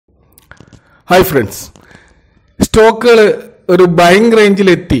Hi friends, സ്റ്റോക്കുകൾ ഒരു buying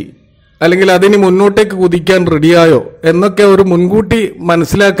റേഞ്ചിലെത്തി അല്ലെങ്കിൽ അതിന് മുന്നോട്ടേക്ക് കുതിക്കാൻ റെഡിയായോ എന്നൊക്കെ ഒരു മുൻകൂട്ടി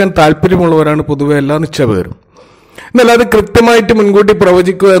മനസ്സിലാക്കാൻ താല്പര്യമുള്ളവരാണ് പൊതുവെ എല്ലാ നിക്ഷേപകരും. എന്നാൽ അത് കൃത്യമായിട്ട് മുൻകൂട്ടി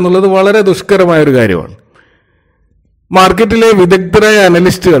പ്രവചിക്കുക എന്നുള്ളത് വളരെ ദുഷ്കരമായൊരു കാര്യമാണ്. മാർക്കറ്റിലെ വിദഗ്ധരായ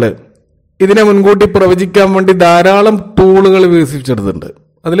അനലിസ്റ്റുകൾ ഇതിനെ മുൻകൂട്ടി പ്രവചിക്കാൻ വേണ്ടി ധാരാളം ടൂളുകൾ വികസിപ്പിച്ചെടുത്തിട്ടുണ്ട്.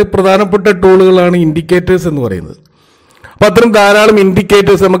 അതിൽ പ്രധാനപ്പെട്ട ടൂളുകളാണ് ഇൻഡിക്കേറ്റേഴ്സ് എന്ന് പറയുന്നത്. അപ്പോൾ അത്തരം ധാരാളം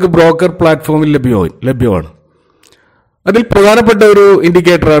ഇൻഡിക്കേറ്റേഴ്സ് നമുക്ക് ബ്രോക്കർ പ്ലാറ്റ്ഫോമിൽ ലഭ്യമാണ്. അതിൽ പ്രധാനപ്പെട്ട ഒരു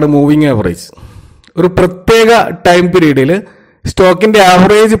ഇൻഡിക്കേറ്ററാണ് മൂവിങ് ആവറേജ്. ഒരു പ്രത്യേക ടൈം പീരീഡിൽ സ്റ്റോക്കിന്റെ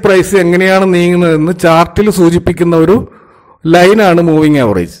ആവറേജ് പ്രൈസ് എങ്ങനെയാണ് നീങ്ങുന്നതെന്ന് ചാർട്ടിൽ സൂചിപ്പിക്കുന്ന ഒരു ലൈനാണ് മൂവിങ്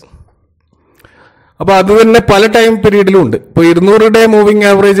ആവറേജ്. അപ്പോൾ അത് തന്നെ പല ടൈം പീരീഡിലും ഉണ്ട്. ഇപ്പോൾ 200 മൂവിങ്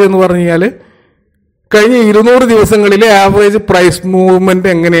ആവറേജ് എന്ന് പറഞ്ഞാൽ കഴിഞ്ഞ 200 ദിവസങ്ങളിലെ ആവറേജ് പ്രൈസ്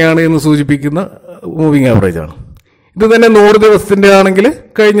മൂവ്മെന്റ് എങ്ങനെയാണ് എന്ന് സൂചിപ്പിക്കുന്ന മൂവിങ് ആവറേജ് ആണ്. ഇത് തന്നെ 100 ദിവസത്തിന്റെ ആണെങ്കിൽ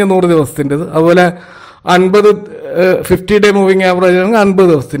കഴിഞ്ഞ 100 ദിവസത്തിൻ്റെത്. അതുപോലെ 50 മൂവിങ് ആവറേജ് ആണെങ്കിൽ 50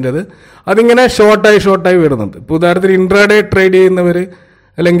 ദിവസത്തിൻ്റെത്. അതിങ്ങനെ ഷോർട്ടായി വരുന്നുണ്ട്. ഇപ്പോൾ ഉദാഹരണത്തിന് ഇൻട്രാഡേ ട്രേഡ് ചെയ്യുന്നവർ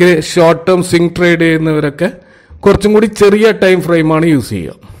അല്ലെങ്കിൽ ഷോർട്ട് ടേം സ്വിംഗ് ട്രേഡ് ചെയ്യുന്നവരൊക്കെ കുറച്ചും കൂടി ചെറിയ ടൈം ഫ്രെയിമാണ് യൂസ്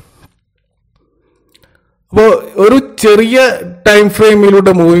ചെയ്യുക. അപ്പോൾ ഒരു ചെറിയ ടൈം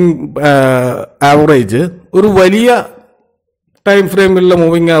ഫ്രെയിമിലൂടെ മൂവിങ് ആവറേജ് ഒരു വലിയ ടൈം ഫ്രെയിമിലുള്ള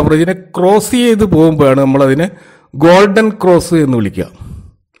മൂവിങ് ആവറേജിനെ ക്രോസ് ചെയ്ത് പോകുമ്പോഴാണ് നമ്മളതിനെ ഗോൾഡൻ ക്രോസ് എന്ന് വിളിക്കുക.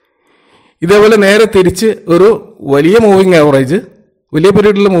 ഇതേപോലെ നേരെ തിരിച്ച് ഒരു വലിയ മൂവിങ് ആവറേജ്, വലിയ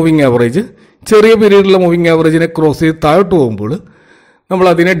പീരീഡിലുള്ള മൂവിങ് ആവറേജ് ചെറിയ പീരീഡിലുള്ള മൂവിങ് ആവറേജിനെ ക്രോസ് ചെയ്ത് താഴോട്ട് പോകുമ്പോൾ നമ്മൾ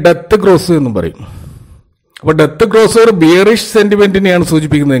അതിനെ ഡെത്ത് ക്രോസ് എന്നും പറയും. അപ്പോൾ ഡെത്ത് ക്രോസ് ഒരു ബിയറിഷ് സെന്റിമെന്റിനെയാണ്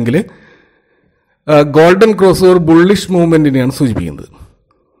സൂചിപ്പിക്കുന്നതെങ്കിൽ ഗോൾഡൻ ക്രോസ് ഒരു ബുള്ളിഷ് മൂവ്മെന്റിനെയാണ് സൂചിപ്പിക്കുന്നത്.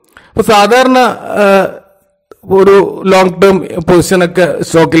 അപ്പോൾ സാധാരണ ഒരു ലോങ് ടേം പൊസിഷനൊക്കെ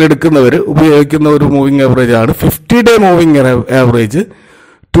സ്റ്റോക്കിൽ എടുക്കുന്നവർ ഉപയോഗിക്കുന്ന ഒരു മൂവിങ് ആവറേജ് ആണ് 50 മൂവിങ് ആവറേജ്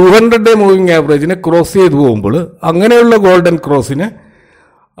 200 മൂവിങ് ആവറേജിനെ ക്രോസ് ചെയ്ത് പോകുമ്പോൾ അങ്ങനെയുള്ള ഗോൾഡൻ ക്രോസിനെ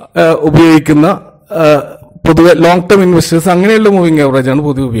ഉപയോഗിക്കുന്ന പൊതുവെ ലോങ് ടേം ഇൻവെസ്റ്റേഴ്സ് അങ്ങനെയുള്ള മൂവിങ് ആവറേജാണ്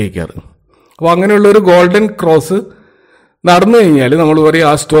പൊതുവെ ഉപയോഗിക്കാറ്. അപ്പോൾ അങ്ങനെയുള്ള ഒരു ഗോൾഡൻ ക്രോസ് നടന്നു കഴിഞ്ഞാൽ നമ്മൾ പറയും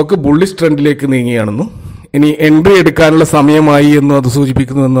ആ സ്റ്റോക്ക് ബുള്ളിഷ് ട്രെൻഡിലേക്ക് നീങ്ങിയാണെന്നും ഇനി എൻട്രി എടുക്കാനുള്ള സമയമായി എന്നും അത്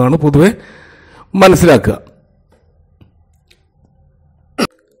സൂചിപ്പിക്കുന്നുവെന്നാണ് പൊതുവെ മനസ്സിലാക്കുക.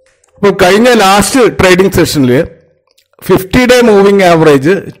 ഇപ്പോൾ കഴിഞ്ഞ ലാസ്റ്റ് ട്രേഡിംഗ് സെഷനിൽ 50 മൂവിങ്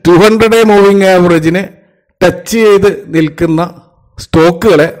ആവറേജ് 200 മൂവിങ് ആവറേജിനെ ടച്ച് ചെയ്ത് നിൽക്കുന്ന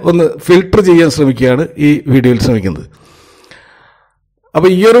സ്റ്റോക്കുകളെ ഒന്ന് ഫിൽട്ടർ ചെയ്യാൻ ശ്രമിക്കുകയാണ് ഈ വീഡിയോയിൽ ശ്രമിക്കുന്നത്. അപ്പോൾ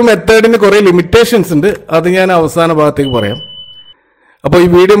ഈ ഒരു മെത്തേഡിന് കുറേ ലിമിറ്റേഷൻസ് ഉണ്ട്. അത് ഞാൻ അവസാന ഭാഗത്തേക്ക് പറയാം. അപ്പോൾ ഈ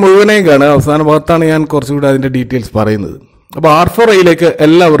വീഡിയോ മുഴുവനായും കാണുക. അവസാന ഭാഗത്താണ് ഞാൻ കുറച്ചുകൂടി അതിൻ്റെ ഡീറ്റെയിൽസ് പറയുന്നത്. അപ്പോൾ R4Iയിലേക്ക്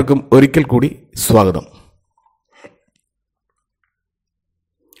എല്ലാവർക്കും ഒരിക്കൽ കൂടി സ്വാഗതം.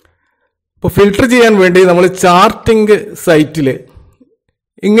 ഇപ്പോൾ ഫിൽട്ടർ ചെയ്യാൻ വേണ്ടി നമ്മൾ ചാർട്ടിങ്ക് സൈറ്റിൽ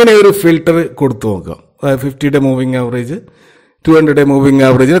ഇങ്ങനെ ഒരു ഫിൽട്ടർ കൊടുത്തു നോക്കാം. അതായത് 50 moving average 200 moving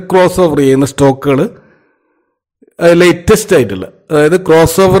ആവറേജിന് cross over ചെയ്യുന്ന സ്റ്റോക്കുകൾ ലേറ്റസ്റ്റ് ആയിട്ടുള്ള, അതായത്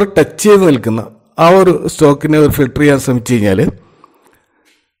ക്രോസ് ഓവർ ടച്ച് ചെയ്ത് നിൽക്കുന്ന ആ ഒരു സ്റ്റോക്കിനെ ഒരു ഫിൽട്ടർ ചെയ്യാൻ ശ്രമിച്ചു കഴിഞ്ഞാൽ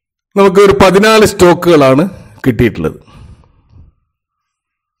നമുക്ക് ഒരു 14 സ്റ്റോക്കുകളാണ് കിട്ടിയിട്ടുള്ളത്.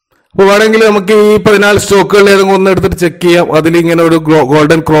 അപ്പോൾ വേണമെങ്കിൽ നമുക്ക് ഈ 14 സ്റ്റോക്കുകളിൽ ഏതെങ്കിലും ഒന്ന് എടുത്തിട്ട് ചെക്ക് ചെയ്യാം. അതിലിങ്ങനെ ഒരു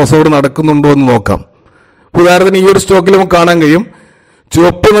ഗോൾഡൻ ക്രോസ് ഓവർ നടക്കുന്നുണ്ടോ എന്ന് നോക്കാം. ഉദാഹരണത്തിന് ഈ ഒരു സ്റ്റോക്കിൽ നമുക്ക് കാണാൻ കഴിയും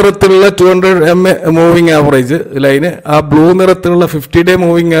ചുവപ്പ് നിറത്തിലുള്ള 200 മൂവിങ് ആവറേജ് ലൈന് ആ ബ്ലൂ നിറത്തിലുള്ള 50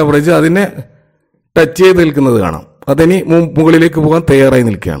 മൂവിങ് ആവറേജ് അതിനെ ടച്ച് ചെയ്ത് നിൽക്കുന്നത് കാണാം. അതിനി മുകളിലേക്ക് പോകാൻ തയ്യാറായി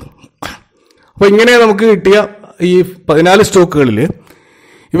നിൽക്കുകയാണ്. അപ്പോൾ ഇങ്ങനെ നമുക്ക് കിട്ടിയ ഈ 14 സ്റ്റോക്കുകളിൽ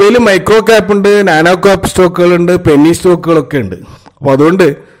ഇവയിൽ മൈക്രോ ക്യാപ്പ് ഉണ്ട്, നാനോ ക്യാപ്പ് സ്റ്റോക്കുകളുണ്ട്, പെന്നി സ്റ്റോക്കുകളൊക്കെ ഉണ്ട്. അപ്പോൾ അതുകൊണ്ട്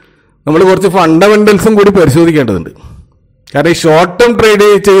നമ്മൾ കുറച്ച് ഫണ്ടമെന്റൽസും കൂടി പരിശോധിക്കേണ്ടതുണ്ട്. കാരണം ഈ ഷോർട്ട് ടേം ട്രേഡ്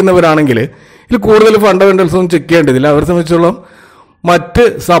ചെയ്യുന്നവരാണെങ്കിൽ ഇതിൽ കൂടുതൽ ഫണ്ടമെന്റൽസും ചെക്ക് ചെയ്യേണ്ടതില്ല. അവരെ സംബന്ധിച്ചോളം മറ്റ്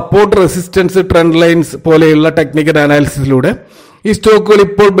സപ്പോർട്ട്, റെസിസ്റ്റൻസ്, ട്രെൻഡ് ലൈൻസ് പോലെയുള്ള ടെക്നിക്കൽ അനാലിസിസിലൂടെ ഈ സ്റ്റോക്കുകൾ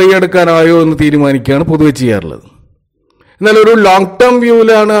ഇപ്പോൾ ബൈ എടുക്കാനായോ എന്ന് തീരുമാനിക്കുകയാണ് പൊതുവെ ചെയ്യാറുള്ളത്. എന്നാൽ ഒരു ലോങ് ടേം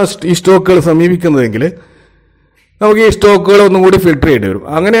വ്യൂവിലാണ് ഈ സ്റ്റോക്കുകൾ സമീപിക്കുന്നതെങ്കിൽ നമുക്ക് ഈ സ്റ്റോക്കുകൾ ഒന്നും കൂടി ഫിൽട്ടർ ചെയ്യേണ്ടി വരും.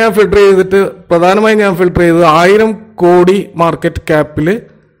 അങ്ങനെ ഞാൻ ഫിൽട്ടർ ചെയ്തിട്ട് പ്രധാനമായും ഞാൻ ഫിൽട്ടർ ചെയ്തത് 1000 കോടി മാർക്കറ്റ് ക്യാപ്പിൽ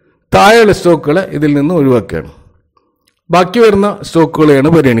താഴെയുള്ള സ്റ്റോക്കുകളെ ഇതിൽ നിന്ന് ഒഴിവാക്കുകയാണ്. ബാക്കി വരുന്ന സ്റ്റോക്കുകളെയാണ്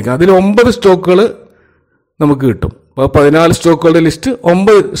പരിഗണിക്കുക. അതിൽ 9 സ്റ്റോക്കുകൾ നമുക്ക് കിട്ടും. അപ്പോൾ 14 സ്റ്റോക്കുകളുടെ ലിസ്റ്റ്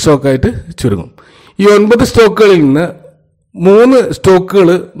 9 സ്റ്റോക്കായിട്ട് ചുരുങ്ങും. ഈ 9 സ്റ്റോക്കുകളിൽ നിന്ന് 3 സ്റ്റോക്കുകൾ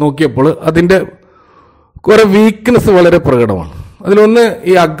നോക്കിയപ്പോൾ അതിൻ്റെ കുറെ വീക്ക്നെസ് വളരെ പ്രകടമാണ്. അതിലൊന്ന്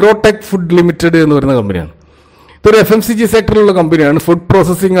ഈ അഗ്രോടെക് ഫുഡ് ലിമിറ്റഡ് എന്ന് പറയുന്ന കമ്പനിയാണ്. ഇതൊരു FMCG സെക്ടറിലുള്ള കമ്പനിയാണ്. ഫുഡ്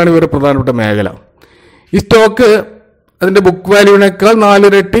പ്രോസസ്സിംഗ് ആണ് ഇവരുടെ പ്രധാനപ്പെട്ട മേഖല. ഈ സ്റ്റോക്ക് അതിൻ്റെ ബുക്ക് വാല്യൂവിനേക്കാൾ 4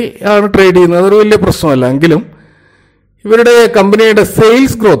 ഇരട്ടി ആണ് ട്രേഡ് ചെയ്യുന്നത്. അതൊരു വലിയ പ്രശ്നമല്ല. എങ്കിലും ഇവരുടെ കമ്പനിയുടെ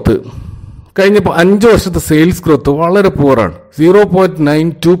സെയിൽസ് ഗ്രോത്ത് കഴിഞ്ഞ 5 വർഷത്തെ സെയിൽസ് ഗ്രോത്ത് വളരെ പൂറാണ്.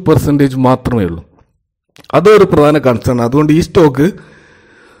 0.92% മാത്രമേ ഉള്ളൂ. അതൊരു പ്രധാന കൺസേൺ. അതുകൊണ്ട് ഈ സ്റ്റോക്ക്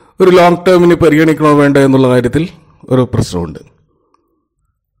ഒരു ലോങ് ടേമിന് പരിഗണിക്കണോ വേണ്ടോ എന്നുള്ള കാര്യത്തിൽ ഒരു പ്രശ്നമുണ്ട്.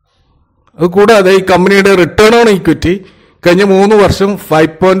 അതുകൂടാതെ ഈ കമ്പനിയുടെ റിട്ടേൺ ഓൺ ഈക്വിറ്റി കഴിഞ്ഞ 3 വർഷം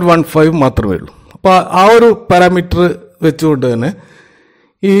 5.15 മാത്രമേ ഉള്ളൂ. അപ്പോൾ ആ ഒരു പാരാമീറ്റർ വെച്ചുകൊണ്ട് തന്നെ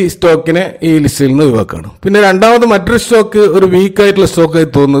ഈ സ്റ്റോക്കിനെ ഈ ലിസ്റ്റിൽ നിന്ന് ഒഴിവാക്കാണ്. പിന്നെ രണ്ടാമത് മറ്റൊരു സ്റ്റോക്ക്, ഒരു വീക്കായിട്ടുള്ള സ്റ്റോക്കായി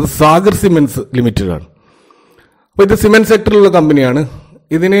തോന്നുന്നത് സാഗർ സിമെന്റ്സ് ലിമിറ്റഡ് ആണ്. അപ്പോൾ ഇത് സിമെന്റ് സെക്ടറിലുള്ള കമ്പനിയാണ്.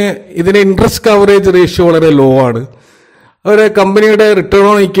 ഇതിന് ഇൻട്രസ്റ്റ് കവറേജ് റേഷ്യോ വളരെ ലോ ആണ്. അവരുടെ കമ്പനിയുടെ റിട്ടേൺ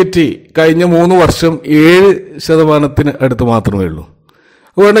ഓൺ ഈക്വിറ്റി കഴിഞ്ഞ 3 വർഷം 7% അടുത്ത് മാത്രമേ ഉള്ളൂ.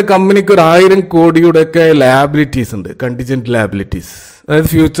 അതുകൊണ്ട് കമ്പനിക്ക് ഒരു 1000 കോടിയുടെയൊക്കെ ലാബിലിറ്റീസ് ഉണ്ട്, കണ്ടിജന്റ് ലാബിലിറ്റീസ്, അതായത്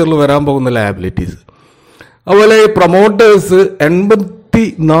ഫ്യൂച്ചറിൽ വരാൻ പോകുന്ന ലാബിലിറ്റീസ്. അതുപോലെ പ്രൊമോട്ടേഴ്സ്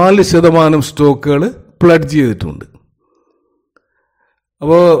 84% സ്റ്റോക്കുകൾ പ്ലഡ്ജ് ചെയ്തിട്ടുണ്ട്.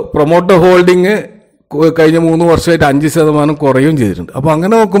 അപ്പോൾ പ്രൊമോട്ടർ ഹോൾഡിങ് കഴിഞ്ഞ 3 വർഷമായിട്ട് 5% കുറയുകയും ചെയ്തിട്ടുണ്ട്. അപ്പോൾ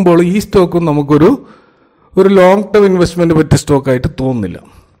അങ്ങനെ നോക്കുമ്പോൾ ഈ സ്റ്റോക്കും നമുക്കൊരു ലോങ് ടേം ഇൻവെസ്റ്റ്മെന്റ് പറ്റിയ സ്റ്റോക്കായിട്ട് തോന്നുന്നില്ല.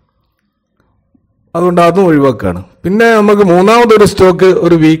 അതുകൊണ്ട് അതും ഒഴിവാക്കുകയാണ്. പിന്നെ നമുക്ക് മൂന്നാമതൊരു സ്റ്റോക്ക്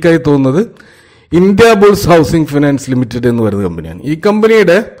ഒരു വീക്കായി തോന്നുന്നത് India Bulls housing finance limited എന്ന് പറയുന്ന കമ്പനിയാണ്. ഈ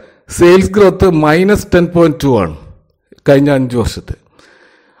കമ്പനിയുടെ സെയിൽസ് ഗ്രോത്ത് -10.2 ആണ് കഴിഞ്ഞ 5 വർഷത്തെ.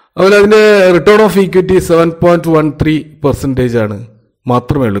 അതുപോലെ അതിൻ്റെ റിട്ടേൺ ഓഫ് ഈക്വിറ്റി 7.13% ആണ്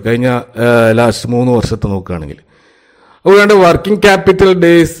മാത്രമേ ഉള്ളൂ കഴിഞ്ഞ ലാസ്റ്റ് 3 വർഷത്തെ നോക്കുകയാണെങ്കിൽ. അതുകൊണ്ട് വർക്കിംഗ് ക്യാപിറ്റൽ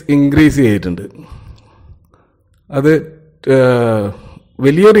ഡേയ്സ് ഇൻക്രീസ് ചെയ്തിട്ടുണ്ട്. അത്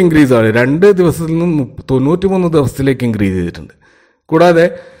വലിയൊരു ഇൻക്രീസ് ആണ്. 2 ദിവസത്തിൽ നിന്നും 93 ദിവസത്തിലേക്ക് ഇൻക്രീസ് ചെയ്തിട്ടുണ്ട്. കൂടാതെ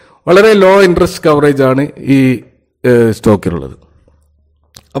വളരെ ലോ ഇൻട്രസ്റ്റ് കവറേജ് ആണ് ഈ സ്റ്റോക്കിലുള്ളത്.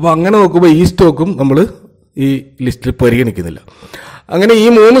 അപ്പോൾ അങ്ങനെ നോക്കുമ്പോൾ ഈ സ്റ്റോക്കും നമ്മൾ ഈ ലിസ്റ്റിൽ പരിഗണിക്കുന്നില്ല. അങ്ങനെ ഈ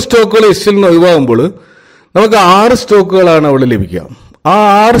 3 സ്റ്റോക്കുകൾ ലിസ്റ്റിൽ നിന്ന് ഒഴിവാകുമ്പോൾ നമുക്ക് 6 സ്റ്റോക്കുകളാണ് അവിടെ ലഭിക്കുക. ആ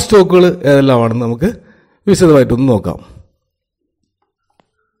 6 സ്റ്റോക്കുകൾ ഏതെല്ലാമാണെന്ന് നമുക്ക് വിശദമായിട്ടൊന്ന് നോക്കാം.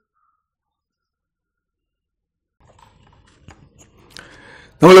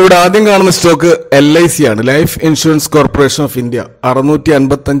 നമ്മളിവിടെ ആദ്യം കാണുന്ന സ്റ്റോക്ക് LIC ആണ്, life insurance corporation of India.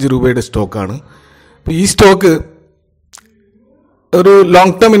 655 രൂപയുടെ സ്റ്റോക്കാണ്. അപ്പോൾ ഈ സ്റ്റോക്ക് ഒരു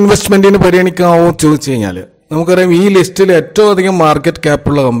ലോങ് ടേം ഇൻവെസ്റ്റ്മെന്റിന് പരിഗണിക്കാമോ ചോദിച്ചു കഴിഞ്ഞാൽ നമുക്കറിയാം ഈ ലിസ്റ്റിൽ ഏറ്റവും അധികം മാർക്കറ്റ്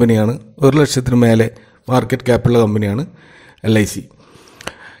ക്യാപ്പുള്ള കമ്പനിയാണ്. 1 ലക്ഷത്തിന് മേലെ മാർക്കറ്റ് ക്യാപ്പുള്ള കമ്പനിയാണ് LIC.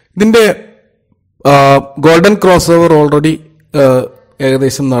 ഇതിൻ്റെ ഗോൾഡൻ ക്രോസ് ഓവർ ഓൾറെഡി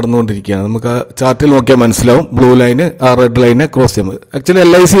ഏകദേശം നടന്നുകൊണ്ടിരിക്കുകയാണ്. നമുക്ക് ആ ചാർട്ടിൽ നോക്കിയാൽ മനസ്സിലാവും. ബ്ലൂ ലൈന് ആ റെഡ് ലൈനെ ക്രോസ് ചെയ്യുന്നത്. ആക്ച്വലി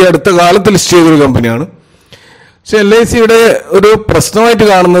LIC അടുത്ത കാലത്ത് ലിസ്റ്റ് ചെയ്തൊരു കമ്പനിയാണ്. പക്ഷെ LICയുടെ ഒരു പ്രശ്നമായിട്ട്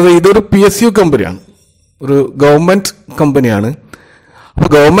കാണുന്നത് ഇതൊരു PSU കമ്പനിയാണ്, ഒരു ഗവൺമെന്റ് കമ്പനിയാണ്. അപ്പോൾ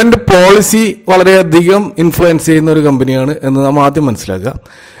ഗവൺമെന്റ് പോളിസി വളരെയധികം ഇൻഫ്ലുവൻസ് ചെയ്യുന്ന ഒരു കമ്പനിയാണ് എന്ന് നാം ആദ്യം മനസ്സിലാക്കുക.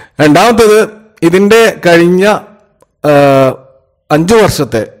 രണ്ടാമത്തേത് ഇതിൻ്റെ കഴിഞ്ഞ 5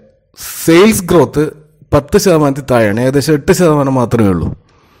 വർഷത്തെ സെയിൽസ് ഗ്രോത്ത് 10% താഴെയാണ്, ഏകദേശം 8% മാത്രമേ ഉള്ളൂ.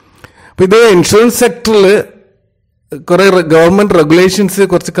 അപ്പോൾ ഇത് ഇൻഷുറൻസ് സെക്ടറിൽ കുറേ ഗവൺമെന്റ് റെഗുലേഷൻസ്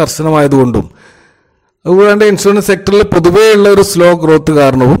കുറച്ച് കർശനമായതുകൊണ്ടും അതുകൊണ്ട് ഇൻഷുറൻസ് സെക്ടറിൽ പൊതുവേ ഉള്ള ഒരു സ്ലോ ഗ്രോത്ത്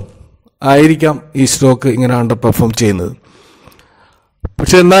കാരണവും ആയിരിക്കാം ഈ സ്റ്റോക്ക് ഇങ്ങനെ അണ്ടർ പെർഫോം ചെയ്യുന്നത്.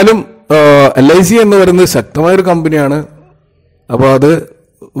 പക്ഷെ എന്നാലും LIC എന്ന് പറയുന്നത് ശക്തമായൊരു കമ്പനിയാണ്. അപ്പോൾ അത്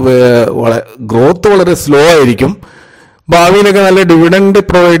ഗ്രോത്ത് വളരെ സ്ലോ ആയിരിക്കും. ഭാവിയിലൊക്കെ നല്ല ഡിവിഡൻഡ്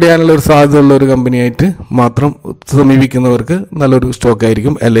പ്രൊവൈഡ് ചെയ്യാനുള്ള ഒരു സാധ്യതയുള്ള ഒരു കമ്പനിയായിട്ട് മാത്രം സമീപിക്കുന്നവർക്ക് നല്ലൊരു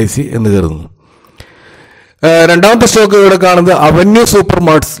സ്റ്റോക്കായിരിക്കും LIC എന്ന് കരുതുന്നു. രണ്ടാമത്തെ സ്റ്റോക്ക് ഇവിടെ കാണുന്നത് അവന്യൂ സൂപ്പർ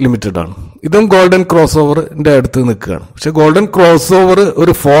മാർട്ട്സ് ലിമിറ്റഡ് ആണ്. ഇതും ഗോൾഡൻ ക്രോസ് ഓവറിന്റെ അടുത്ത് നിൽക്കുകയാണ്. പക്ഷെ ഗോൾഡൻ ക്രോസ് ഓവർ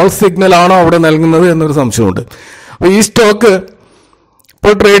ഒരു ഫോൾസ് സിഗ്നൽ ആണോ അവിടെ നൽകുന്നത് എന്നൊരു സംശയമുണ്ട്. അപ്പോൾ ഈ സ്റ്റോക്ക്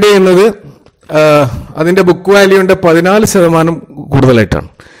ഇപ്പോൾ ട്രേഡ് ചെയ്യുന്നത് അതിന്റെ book വാല്യൂന്റെ 14% കൂടുതലായിട്ടാണ്.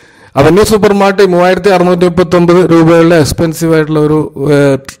 Avenue super mart 3639 രൂപയുള്ള expensive ആയിട്ടുള്ള ഒരു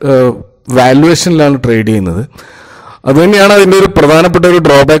വാല്യുവേഷനിലാണ് ട്രേഡ് ചെയ്യുന്നത്. അതുതന്നെയാണ് അതിൻ്റെ ഒരു പ്രധാനപ്പെട്ട ഒരു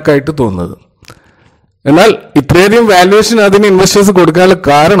ഡ്രോബാക്ക് ആയിട്ട് തോന്നുന്നത്. എന്നാൽ ഇത്രയധികം വാല്യുവേഷൻ അതിന് ഇൻവെസ്റ്റേഴ്സ് കൊടുക്കാനുള്ള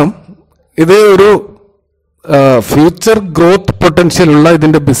കാരണം ഇത് ഒരു ഫ്യൂച്ചർ ഗ്രോത്ത് പൊട്ടൻഷ്യൽ ഉള്ള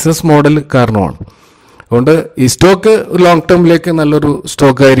ഇതിന്റെ ബിസിനസ് മോഡൽ കാരണമാണ്. അതുകൊണ്ട് ഈ സ്റ്റോക്ക് ലോങ് ടേമിലേക്ക് നല്ലൊരു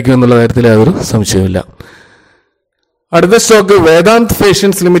സ്റ്റോക്ക് ആയിരിക്കും എന്നുള്ള കാര്യത്തിൽ യാതൊരു സംശയമില്ല. അടുത്ത സ്റ്റോക്ക് വേദാന്ത്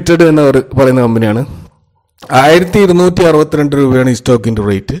ഫാഷൻസ് ലിമിറ്റഡ് എന്ന് പറയുന്ന കമ്പനിയാണ്. 1262 രൂപയാണ് ഈ സ്റ്റോക്കിന്റെ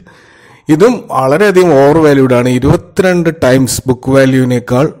റേറ്റ്. ഇതും വളരെയധികം ഓവർ വാല്യൂഡ് ആണ്. 22 ടൈംസ് ബുക്ക്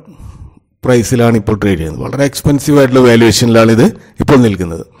വാല്യൂവിനേക്കാൾ പ്രൈസിലാണ് ഇപ്പോൾ ട്രേഡ് ചെയ്യുന്നത്. വളരെ എക്സ്പെൻസീവ് ആയിട്ടുള്ള വാല്യുവേഷനിലാണ് ഇത് ഇപ്പോൾ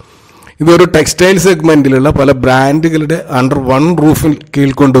നിൽക്കുന്നത്. ഇതൊരു ടെക്സ്റ്റൈൽ സെഗ്മെന്റിലുള്ള പല ബ്രാൻഡുകളുടെ അണ്ടർ വൺ റൂഫിൽ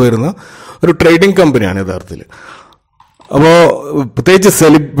കീഴിൽ കൊണ്ടുവരുന്ന ഒരു ട്രേഡിംഗ് കമ്പനിയാണ് യഥാർത്ഥത്തിൽ. അപ്പോൾ പ്രത്യേകിച്ച്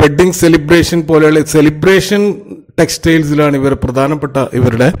വെഡ്ഡിംഗ് സെലിബ്രേഷൻ പോലെയുള്ള സെലിബ്രേഷൻ ടെക്സ്റ്റൈൽസിലാണ് പ്രധാനപ്പെട്ട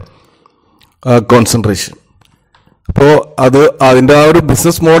ഇവരുടെ കോൺസെൻട്രേഷൻ. അപ്പോൾ അതിൻ്റെ ആ ഒരു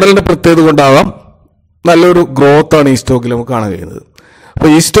ബിസിനസ് മോഡലിന്റെ പ്രത്യേകത കൊണ്ടാവാം നല്ലൊരു ഗ്രോത്ത് ആണ് ഈ സ്റ്റോക്കിൽ നമുക്ക് കാണാൻ കഴിയുന്നത്. അപ്പോൾ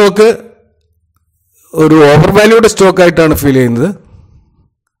ഈ സ്റ്റോക്ക് ഒരു ഓവർ വാല്യൂഡ് സ്റ്റോക്ക് ആയിട്ടാണ് ഫീൽ ചെയ്യുന്നത്.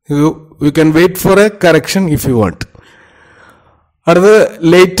 You can wait for A correction if you want. അടുത്തത്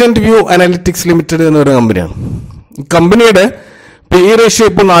ലേറ്റന്റ് വ്യൂ അനാലിറ്റിക്സ് ലിമിറ്റഡ് എന്ന് പറയുന്ന കമ്പനിയാണ്. കമ്പനിയുടെ പി റേഷ്യോ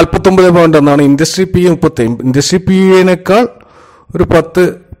ഇപ്പോൾ 49 എന്നാണ്. Industry P 30. ഇൻഡസ്ട്രി പിയേക്കാൾ ഒരു 10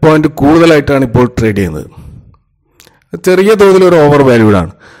 പോയിന്റ് കൂടുതലായിട്ടാണ് ഇപ്പോൾ ട്രേഡ് ചെയ്യുന്നത്. ചെറിയ തോതിലൊരു ഓവർ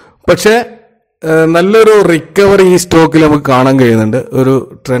വാല്യൂഡാണ്. പക്ഷേ നല്ലൊരു റിക്കവറി ഈ സ്റ്റോക്കിൽ നമുക്ക് കാണാൻ കഴിയുന്നുണ്ട്. ഒരു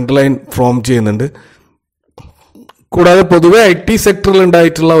ട്രെൻഡ് ലൈൻ ഫോം ചെയ്യുന്നുണ്ട്. കൂടാതെ പൊതുവെ IT സെക്ടറിൽ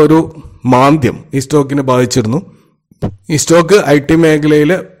ഉണ്ടായിട്ടുള്ള ഒരു മാന്ദ്യം ഈ സ്റ്റോക്കിനെ ബാധിച്ചിരുന്നു. ഈ സ്റ്റോക്ക് IT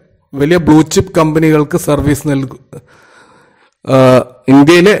മേഖലയിലെ വലിയ ബ്ലൂ ചിപ്പ് കമ്പനികൾക്ക് സർവീസ്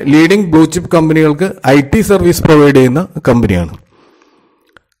ഇന്ത്യയിലെ ലീഡിംഗ് ബ്ലൂ ചിപ്പ് കമ്പനികൾക്ക് IT സർവീസ് പ്രൊവൈഡ് ചെയ്യുന്ന കമ്പനിയാണ്.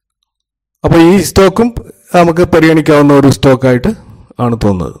 അപ്പോൾ ഈ സ്റ്റോക്കും നമുക്ക് പരിഗണിക്കാവുന്ന ഒരു സ്റ്റോക്കായിട്ട് ആണ്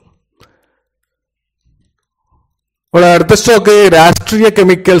തോന്നുന്നത്. അപ്പോൾ അടുത്ത സ്റ്റോക്ക് രാഷ്ട്രീയ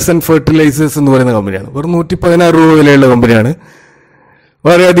കെമിക്കൽസ് ആൻഡ് ഫെർട്ടിലൈസേഴ്സ് എന്ന് പറയുന്ന കമ്പനിയാണ്. വെറും 116 രൂപ വിലയുള്ള കമ്പനിയാണ്.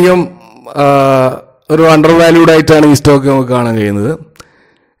 വളരെയധികം ഒരു അണ്ടർ വാല്യൂഡ് ആയിട്ടാണ് ഈ സ്റ്റോക്ക് നമുക്ക് കാണാൻ കഴിയുന്നത്.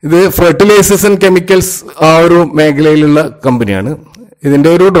 ഇത് ഫെർട്ടിലൈസേഴ്സ് ആൻഡ് കെമിക്കൽസ് ആ ഒരു മേഖലയിലുള്ള കമ്പനിയാണ്. ഇതിന്റെ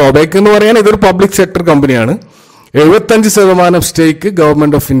ഒരു ഡ്രോബാക്ക് എന്ന് പറയാൻ ഇതൊരു പബ്ലിക് സെക്ടർ കമ്പനിയാണ്. 75% സ്റ്റേക്ക്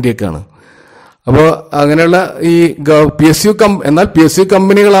ഗവൺമെന്റ് ഓഫ് ഇന്ത്യക്കാണ്. അപ്പോൾ അങ്ങനെയുള്ള ഈ എന്നാൽ PSU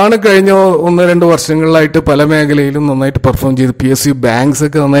കമ്പനികളാണ് കഴിഞ്ഞ 1-2 വർഷങ്ങളിലായിട്ട് പല മേഖലയിലും നന്നായിട്ട് പെർഫോം ചെയ്ത്. PSU ബാങ്ക്സ്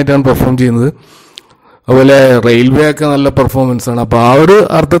ഒക്കെ നന്നായിട്ടാണ് പെർഫോം ചെയ്യുന്നത്. അതുപോലെ റെയിൽവേ ഒക്കെ നല്ല പെർഫോമൻസ് ആണ്. അപ്പോൾ ആ ഒരു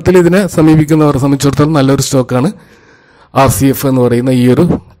അർത്ഥത്തിൽ ഇതിനെ സമീപിക്കുന്നവരെ സംബന്ധിച്ചിടത്തോളം നല്ലൊരു സ്റ്റോക്കാണ് RCF എന്ന് പറയുന്ന ഈ ഒരു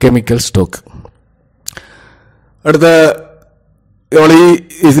കെമിക്കൽ സ്റ്റോക്ക്. അടുത്ത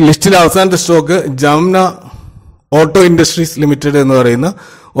ഈ ലിസ്റ്റിലെ അവസാനത്തെ സ്റ്റോക്ക് ജംന ഓട്ടോ ഇൻഡസ്ട്രീസ് ലിമിറ്റഡ് എന്ന് പറയുന്ന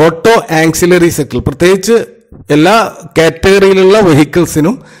ഓട്ടോ ആക്സിലറി സെക്ടർ, പ്രത്യേകിച്ച് എല്ലാ കാറ്റഗറിയിലുള്ള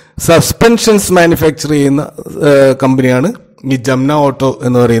വെഹിക്കിൾസിനും സസ്പെൻഷൻസ് മാനുഫാക്ചർ ചെയ്യുന്ന കമ്പനിയാണ് ഈ ജംന ഓട്ടോ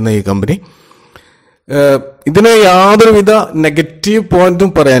എന്ന് പറയുന്ന ഈ കമ്പനി. ഇതിന് യാതൊരുവിധ നെഗറ്റീവ് പോയിന്റും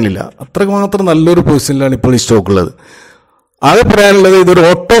പറയാനില്ല. അത്രമാത്രം നല്ലൊരു പൊസിഷനിലാണ് ഇപ്പോൾ ഈ സ്റ്റോക്ക് ഉള്ളത്. ആകെ പറയാനുള്ളത് ഇതൊരു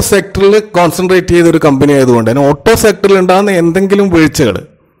ഓട്ടോ സെക്ടറിൽ കോൺസെൻട്രേറ്റ് ചെയ്ത ഒരു കമ്പനി ആയതുകൊണ്ട് തന്നെ ഓട്ടോ സെക്ടറിൽ ഉണ്ടാകുന്ന എന്തെങ്കിലും വീഴ്ചകൾ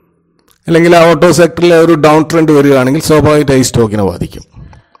അല്ലെങ്കിൽ ആ ഓട്ടോ സെക്ടറിൽ ഒരു ഡൗൺ ട്രെൻഡ് വരികയാണെങ്കിൽ സ്വാഭാവികമായിട്ട് ഈ സ്റ്റോക്കിനെ ബാധിക്കും.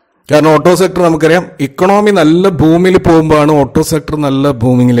 കാരണം ഓട്ടോ സെക്ടർ നമുക്കറിയാം, ഇക്കണോമി നല്ല ഭൂമിയിൽ പോകുമ്പോഴാണ് ഓട്ടോ സെക്ടർ നല്ല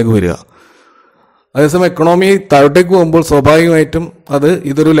ബൂമിങ്ങിലേക്ക് വരിക. അതേസമയം എക്കണോമി താഴോട്ടേക്ക് പോകുമ്പോൾ സ്വാഭാവികമായിട്ടും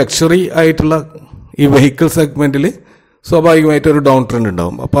ഇതൊരു ലക്ഷറി ആയിട്ടുള്ള ഈ വെഹിക്കിൾ സെഗ്മെന്റിൽ സ്വാഭാവികമായിട്ട് ഒരു ഡൗൺ ട്രെൻഡ്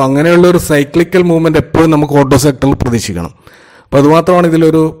ഉണ്ടാവും. അപ്പോൾ അങ്ങനെയുള്ള ഒരു സൈക്ലിക്കൽ മൂവ്മെന്റ് എപ്പോഴും നമുക്ക് ഓട്ടോ സെക്ടറിൽ പ്രതീക്ഷിക്കണം. അപ്പോൾ അതുമാത്രമാണ്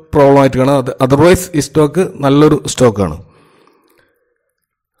ഇതിലൊരു പ്രോബ്ലം ആയിട്ട് കാണുന്നത്. അതർവൈസ് ഈ സ്റ്റോക്ക് നല്ലൊരു സ്റ്റോക്കാണ്.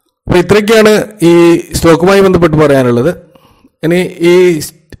 അപ്പോൾ ഇത്രയൊക്കെയാണ് ഈ സ്റ്റോക്കുമായി ബന്ധപ്പെട്ട് പറയാനുള്ളത്. ഇനി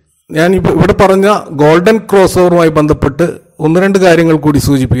ഞാൻ ഇവിടെ പറഞ്ഞ ഗോൾഡൻ ക്രോസ് ഓവറുമായി ബന്ധപ്പെട്ട് 1-2 കാര്യങ്ങൾ കൂടി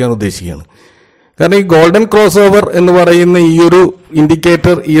സൂചിപ്പിക്കാൻ ഉദ്ദേശിക്കുകയാണ്. കാരണം ഈ ഗോൾഡൻ ക്രോസ് ഓവർ എന്ന് പറയുന്ന ഈ ഒരു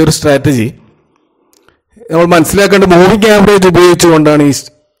ഇൻഡിക്കേറ്റർ, ഈ ഒരു സ്ട്രാറ്റജി നമ്മൾ മനസ്സിലാക്കേണ്ട മൂവിംഗ് ആവറേജ് ഉപയോഗിച്ചുകൊണ്ടാണ്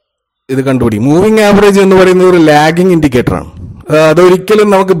ഇത് കണ്ടുപിടിക്കുക. മൂവിംഗ് ആവറേജ് എന്ന് പറയുന്നത് ഒരു ലാഗിങ് ഇൻഡിക്കേറ്ററാണ്. അതൊരിക്കലും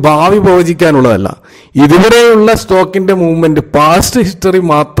നമുക്ക് ഭാവി പ്രവചിക്കാനുള്ളതല്ല. ഇതുവരെയുള്ള സ്റ്റോക്കിന്റെ മൂവ്മെന്റ്, പാസ്റ്റ് ഹിസ്റ്ററി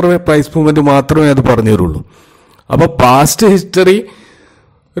മാത്രമേ, പ്രൈസ് മൂവ്മെന്റ് മാത്രമേ അത് പറഞ്ഞു തരുള്ളൂ. അപ്പോൾ പാസ്റ്റ് ഹിസ്റ്ററി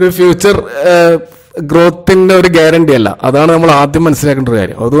ഒരു ഫ്യൂച്ചർ ഗ്രോത്തിന്റെ ഒരു ഗ്യാരണ്ടി അല്ല. അതാണ് നമ്മൾ ആദ്യം മനസ്സിലാക്കേണ്ട ഒരു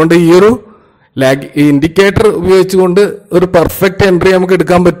കാര്യം. അതുകൊണ്ട് ഈ ഒരു ഇൻഡിക്കേറ്റർ ഉപയോഗിച്ചുകൊണ്ട് ഒരു പെർഫെക്റ്റ് എൻട്രി നമുക്ക്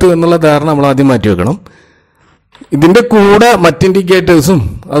എടുക്കാൻ പറ്റും എന്നുള്ള ധാരണ നമ്മൾ ആദ്യം മാറ്റി വെക്കണം. ഇതിന്റെ കൂടെ മറ്റ് ഇൻഡിക്കേറ്റേഴ്സും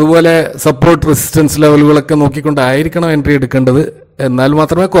അതുപോലെ സപ്പോർട്ട് റെസിസ്റ്റൻസ് ലെവലുകളൊക്കെ നോക്കിക്കൊണ്ടായിരിക്കണം എൻട്രി എടുക്കേണ്ടത്. എന്നാൽ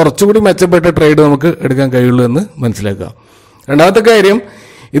മാത്രമേ കുറച്ചുകൂടി മെച്ചപ്പെട്ട ട്രേഡ് നമുക്ക് എടുക്കാൻ കഴിയുള്ളൂ എന്ന് മനസ്സിലാക്കുക. രണ്ടാമത്തെ കാര്യം,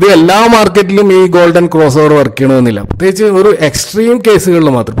 ഇത് എല്ലാ മാർക്കറ്റിലും ഈ ഗോൾഡൻ ക്രോസ് ഓവർ വർക്ക് ചെയ്യണമെന്നില്ല. പ്രത്യേകിച്ച് ഒരു എക്സ്ട്രീം കേസുകളിൽ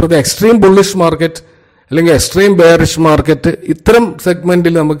മാത്രം. ഇപ്പോൾ എക്സ്ട്രീം ബുള്ളിഷ് മാർക്കറ്റ് അല്ലെങ്കിൽ എക്സ്ട്രീം ബെയറിഷ് മാർക്കറ്റ്, ഇത്തരം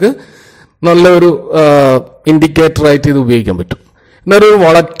സെഗ്മെന്റിൽ നമുക്ക് നല്ലൊരു ഇൻഡിക്കേറ്റർ ആയിട്ട് ഇത് ഉപയോഗിക്കാൻ പറ്റും. എന്നൊരു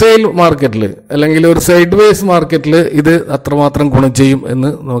വളറ്റൈൽ മാർക്കറ്റിൽ അല്ലെങ്കിൽ ഒരു സൈഡ് വേസ് മാർക്കറ്റിൽ ഇത് അത്രമാത്രം ഗുണം ചെയ്യും എന്ന്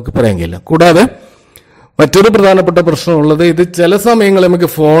നമുക്ക് പറയാൻ കഴിയില്ല. കൂടാതെ മറ്റൊരു പ്രധാനപ്പെട്ട പ്രശ്നമുള്ളത്, ഇത് ചില സമയങ്ങളിൽ നമുക്ക്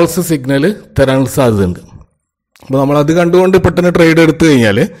ഫോൾസ് സിഗ്നൽ തരാനുള്ള സാധ്യതയുണ്ട്. അപ്പോൾ നമ്മളത് കണ്ടുകൊണ്ട് പെട്ടെന്ന് ട്രേഡ് എടുത്തു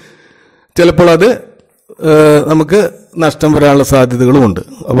കഴിഞ്ഞാൽ ചിലപ്പോൾ അത് നമുക്ക് നഷ്ടം വരാനുള്ള സാധ്യതകളുമുണ്ട്.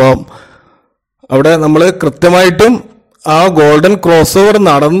 അപ്പോൾ അവിടെ നമ്മൾ കൃത്യമായിട്ടും ആ ഗോൾഡൻ ക്രോസ് ഓവർ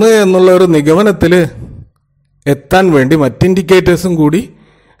നടന്നു എന്നുള്ള ഒരു നിഗമനത്തിൽ എത്താൻ വേണ്ടി മറ്റ് ഇൻഡിക്കേറ്റേഴ്സും കൂടി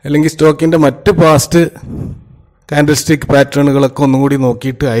അല്ലെങ്കിൽ സ്റ്റോക്കിന്റെ മറ്റ് പാസ്റ്റ് കാൻഡൽസ്റ്റിക് പാറ്റേണുകളൊക്കെ ഒന്നും കൂടി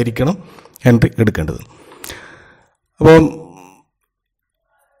നോക്കിയിട്ട് ആയിരിക്കണം എൻട്രി എടുക്കേണ്ടത്. അപ്പം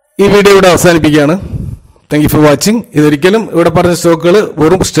ഈ വീഡിയോ ഇവിടെ അവസാനിപ്പിക്കുകയാണ്. Thank you for watching. ഇതൊരിക്കലും ഇവിടെ പറഞ്ഞ സ്റ്റോക്കുകൾ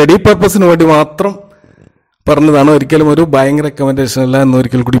വെറും സ്റ്റഡി പർപ്പസിന് വേണ്ടി മാത്രം പറഞ്ഞതാണ്, ഒരിക്കലും ഒരു ബൈങ് റെക്കമെൻഡേഷൻ അല്ല എന്ന്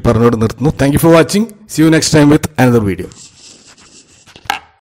ഒരിക്കൽ കൂടി പറഞ്ഞുകൊണ്ട് നിർത്തുന്നു. Thank you for watching. See you next time with another video.